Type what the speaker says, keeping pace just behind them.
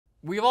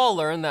We've all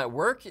learned that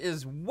work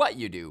is what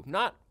you do,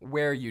 not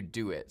where you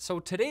do it. So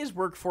today's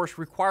workforce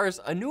requires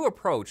a new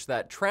approach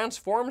that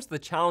transforms the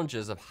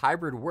challenges of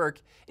hybrid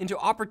work into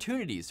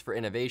opportunities for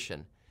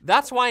innovation.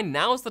 That's why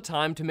now's the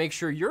time to make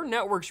sure your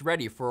network's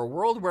ready for a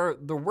world where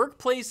the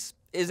workplace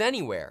is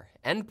anywhere.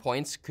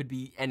 Endpoints could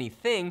be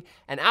anything,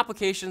 and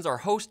applications are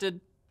hosted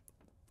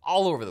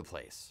all over the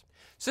place.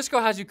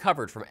 Cisco has you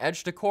covered from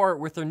edge to core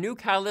with their new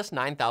Catalyst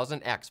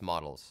 9000X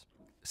models.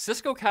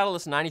 Cisco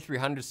Catalyst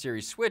 9300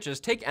 series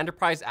switches take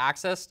enterprise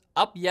access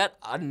up yet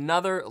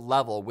another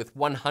level with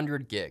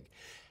 100 gig.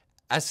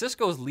 As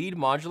Cisco's lead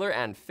modular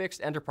and fixed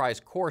enterprise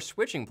core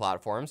switching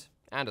platforms,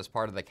 and as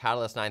part of the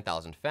Catalyst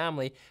 9000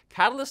 family,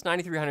 Catalyst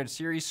 9300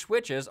 series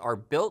switches are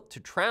built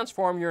to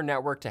transform your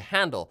network to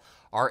handle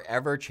our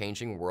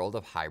ever-changing world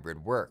of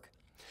hybrid work.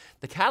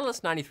 The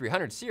Catalyst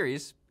 9300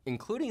 series,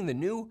 including the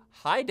new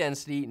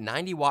high-density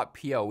 90-watt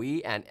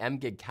PoE and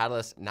mGig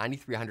Catalyst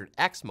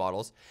 9300X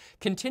models,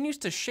 continues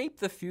to shape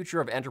the future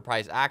of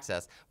enterprise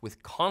access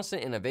with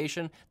constant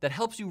innovation that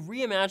helps you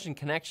reimagine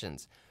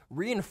connections,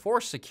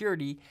 reinforce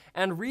security,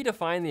 and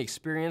redefine the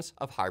experience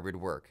of hybrid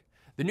work.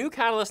 The new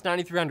Catalyst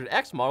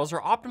 9300X models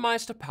are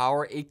optimized to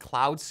power a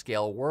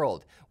cloud-scale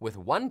world with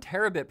 1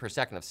 terabit per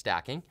second of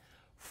stacking,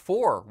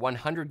 4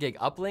 100 gig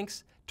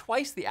uplinks,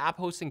 twice the app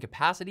hosting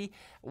capacity,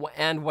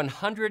 and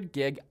 100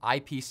 gig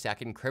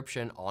IPsec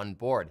encryption on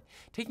board,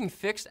 taking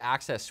fixed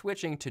access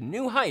switching to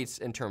new heights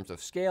in terms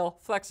of scale,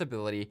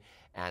 flexibility,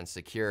 and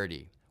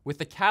security. With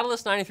the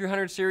Catalyst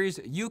 9300 series,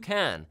 you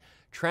can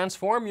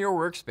transform your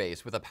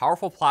workspace with a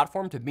powerful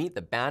platform to meet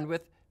the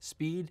bandwidth,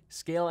 speed,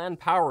 scale, and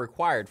power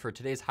required for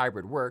today's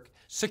hybrid work.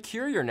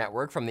 Secure your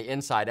network from the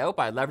inside out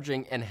by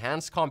leveraging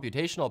enhanced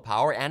computational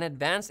power and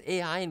advanced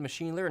AI and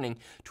machine learning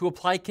to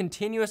apply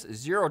continuous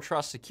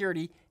zero-trust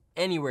security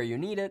anywhere you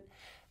need it.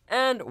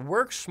 And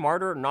work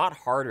smarter, not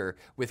harder,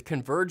 with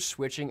converged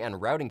switching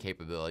and routing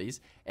capabilities,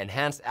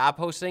 enhanced app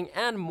hosting,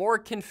 and more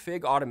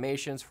config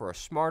automations for a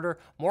smarter,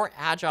 more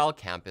agile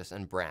campus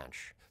and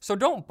branch. So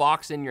don't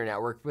box in your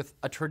network with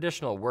a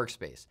traditional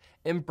workspace.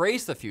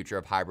 Embrace the future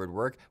of hybrid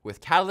work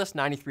with Catalyst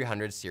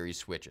 9300 series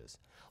switches.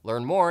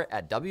 Learn more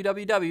at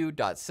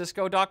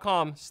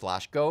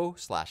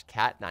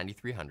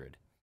www.cisco.com/go/cat9300.